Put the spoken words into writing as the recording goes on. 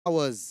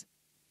Was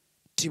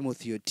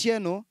Timothy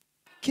Otieno,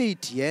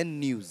 KTN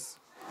News.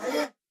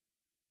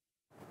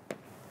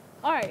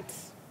 All right,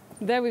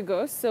 there we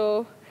go.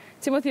 So,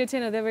 Timothy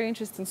Otieno, they're a very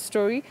interesting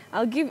story.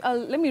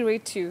 Let me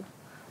rate you,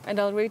 and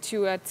I'll rate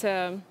you at,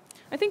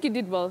 I think you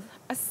did well,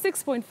 a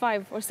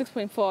 6.5 or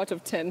 6.4 out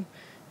of 10.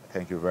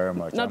 Thank you very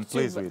much. I'm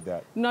pleased with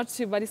that. Not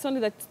too bad. It's only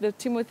that the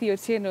Timothy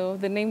Otieno,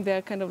 the name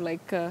there kind of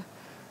like...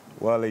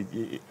 Well,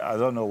 I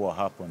don't know what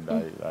happened.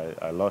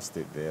 I lost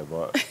it there,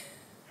 but...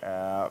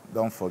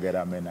 don't forget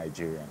I'm a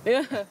Nigerian.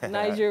 Yeah,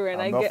 Nigerian.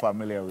 I'm not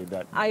familiar with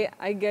that.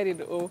 I get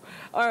it. Oh,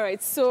 all right.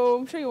 So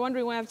I'm sure you're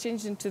wondering why I've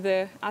changed into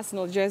the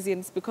Arsenal jersey, and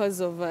it's because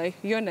of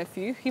your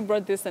nephew. He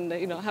brought this, and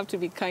I have to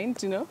be kind.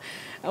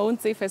 I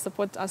won't say if I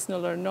support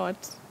Arsenal or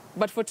not,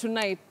 but for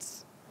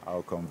tonight,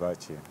 I'll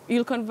convert you.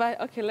 You'll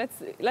convert. Okay,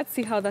 let's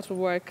see how that will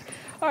work.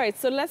 All right.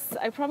 So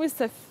I promised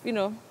a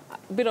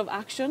bit of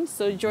action.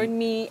 So join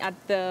me at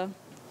the.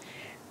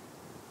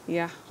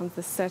 Yeah, on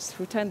the set.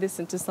 We turn this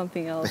into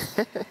something else.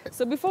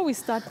 So before we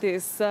start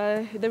this,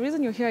 the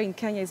reason you're here in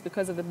Kenya is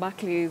because of the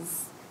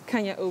Barclays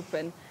Kenya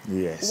Open.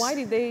 Yes. Why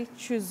did they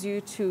choose you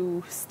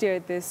to steer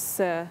this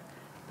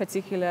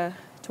particular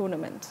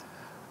tournament?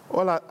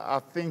 Well, I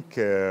think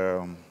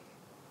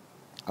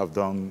I've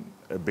done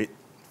a bit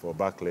for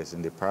Barclays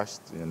in the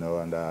past,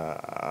 and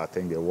I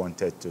think they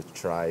wanted to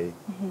try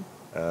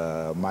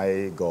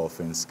my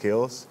golfing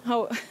skills.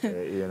 How?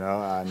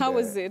 And, how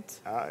was it?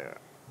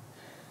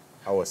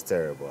 I was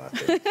terrible, I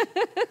think.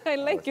 I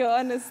like your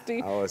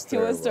honesty. I was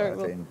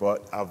terrible, I think.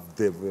 But I've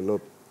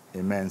developed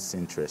immense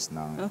interest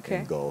now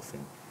in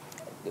golfing.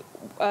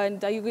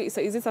 And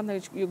so is it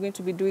something you're going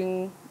to be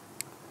doing?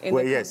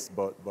 Yes,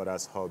 but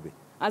as a hobby.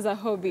 As a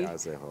hobby?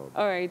 As a hobby.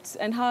 All right.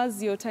 And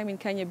how's your time in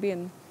Kenya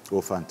been?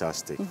 Oh,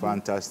 fantastic,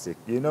 fantastic.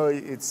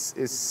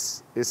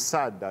 It's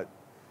sad that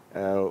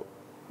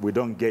we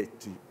don't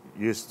get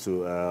used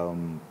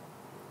to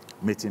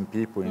meeting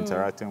people,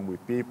 interacting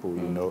with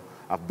people,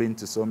 I've been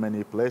to so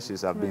many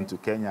places. I've been to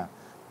Kenya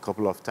a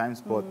couple of times,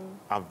 but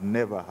I've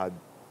never had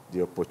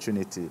the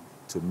opportunity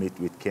to meet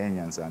with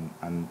Kenyans,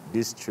 and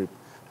this trip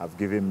have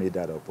given me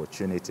that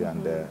opportunity,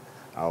 and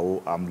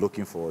I'm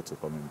looking forward to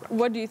coming back.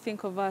 What do you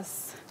think of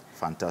us?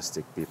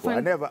 Fantastic people.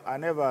 I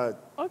never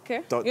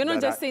Okay. thought You're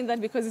not just saying that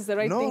because it's the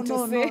right thing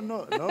to say.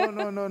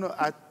 No.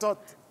 I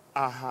thought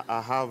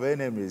I have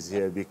enemies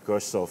here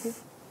because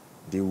of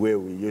the way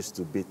we used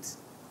to beat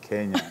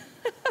Kenya.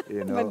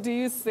 But do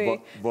you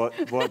say? But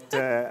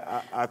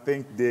I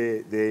think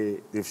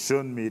they've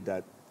shown me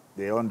that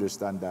they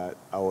understand that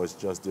I was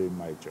just doing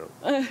my job.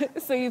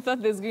 So you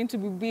thought there's going to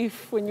be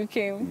beef when you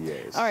came?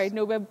 Yes. All right,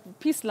 no, we're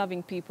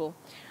peace-loving people.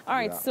 All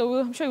right, so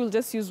I'm sure we'll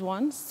just use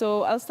one.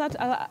 So I'll start,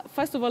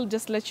 first of all,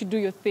 just let you do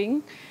your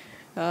thing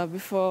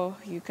before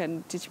you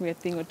can teach me a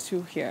thing or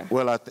two here.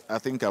 Well, I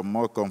think I'm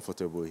more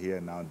comfortable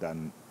here now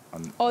than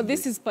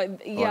this is, I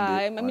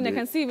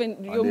can see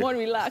even you're more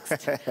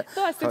relaxed.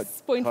 So a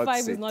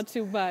 6.5 is not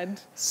too bad.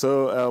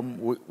 So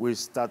we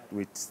start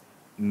with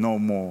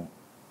normal,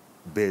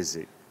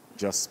 basic,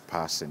 just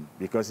passing,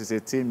 because it's a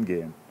team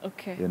game.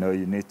 Okay. You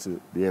need to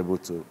be able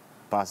to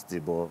pass the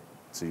ball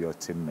to your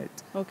teammate.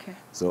 Okay.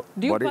 So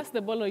do you pass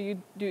the ball, or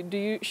do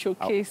you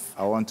showcase?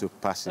 I want to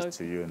pass it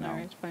to you now. All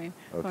right, fine.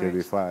 Okay,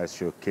 before I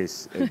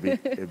showcase a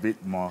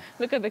bit more.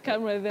 Look at the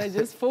camera there,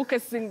 just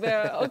focusing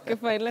there. Okay,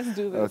 fine, let's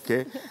do this.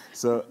 Okay,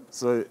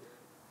 so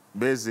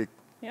basic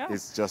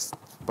is just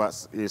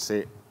pass. You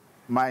say,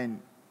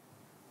 mine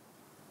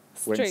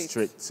went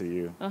straight to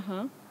you.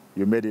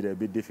 You made it a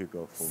bit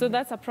difficult for me. So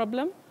that's a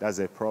problem? That's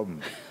a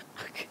problem.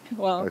 Okay,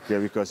 well. Okay,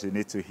 because you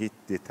need to hit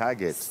the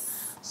target.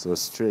 So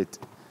straight.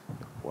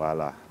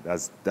 Voila,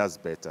 that's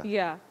better.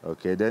 Yeah.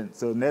 Okay, then,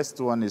 so next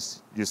one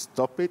is you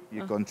stop it,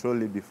 you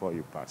control it before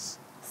you pass.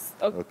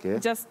 Okay.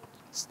 Just.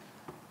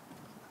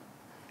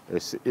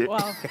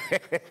 Wow.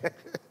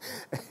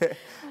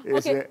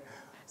 Okay.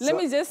 Let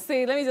me just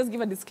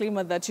give a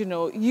disclaimer that,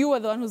 you are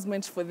the one who's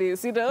meant for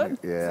this,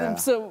 Yeah.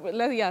 So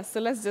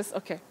let's just,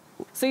 okay.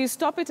 So you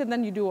stop it and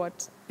then you do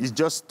what? You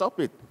just stop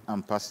it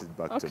and pass it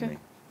back to me.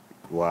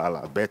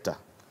 Voila, better.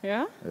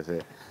 Yeah?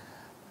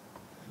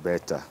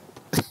 Better.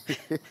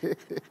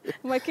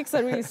 My kicks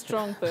are really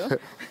strong, though.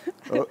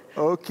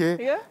 Okay.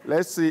 Yeah?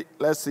 Let's see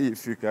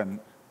if you can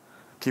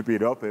keep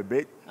it up a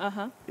bit.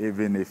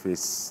 Even if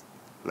it's,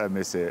 let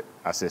me say,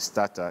 as a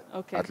starter,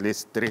 at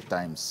least 3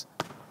 times.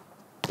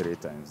 3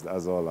 times.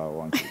 That's all I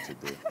want you to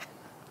do.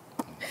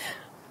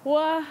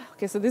 Wow.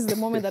 Okay, so this is the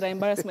moment that I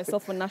embarrass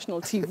myself on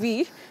national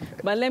TV.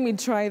 But let me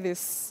try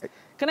this.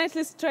 Can I at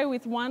least try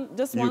with one,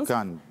 just once? You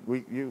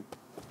can.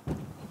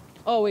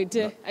 Oh, wait,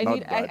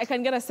 I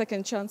can get a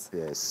second chance.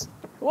 Yes.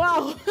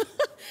 Wow.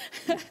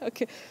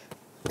 Okay.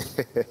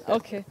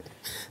 Okay.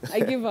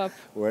 I give up.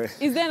 Well,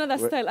 is there another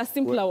style, a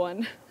simpler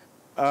one?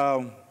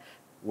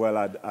 Well,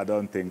 I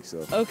don't think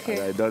so.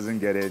 Okay. It doesn't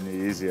get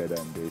any easier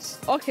than this.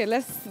 Okay,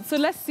 let's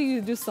see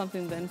you do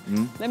something then.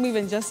 Let me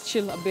even just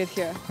chill a bit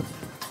here.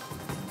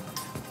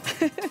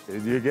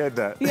 Did you get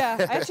that? Yeah,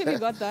 I actually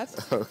got that.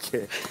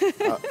 Okay.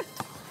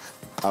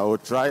 I will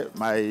try.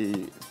 My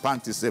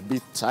pant is a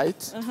bit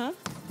tight,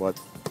 but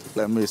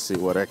Let me see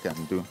what I can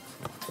do.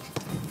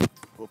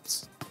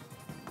 Oops.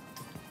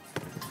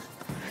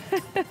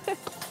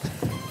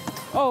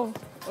 Oh,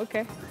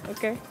 okay,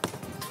 okay.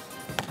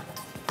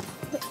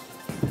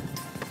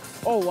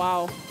 Oh,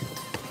 wow.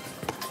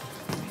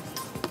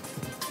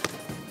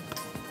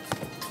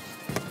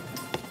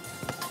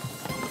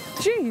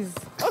 Jeez,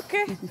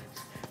 okay.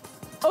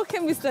 Okay,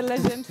 Mr.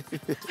 Legend.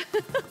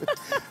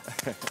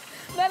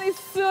 That is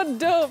so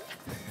dope.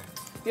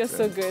 You're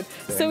so good.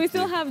 So we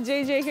still have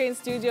JJ here in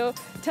studio.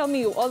 Tell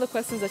me all the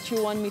questions that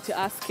you want me to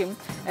ask him,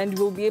 and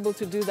we'll be able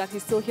to do that.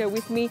 He's still here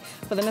with me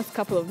for the next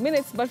couple of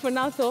minutes. But for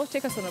now, though,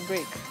 take us on a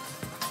break.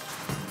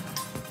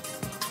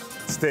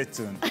 Stay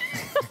tuned.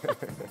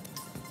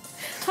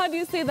 How do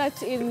you say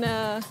that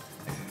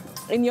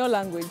in your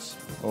language?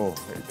 Oh,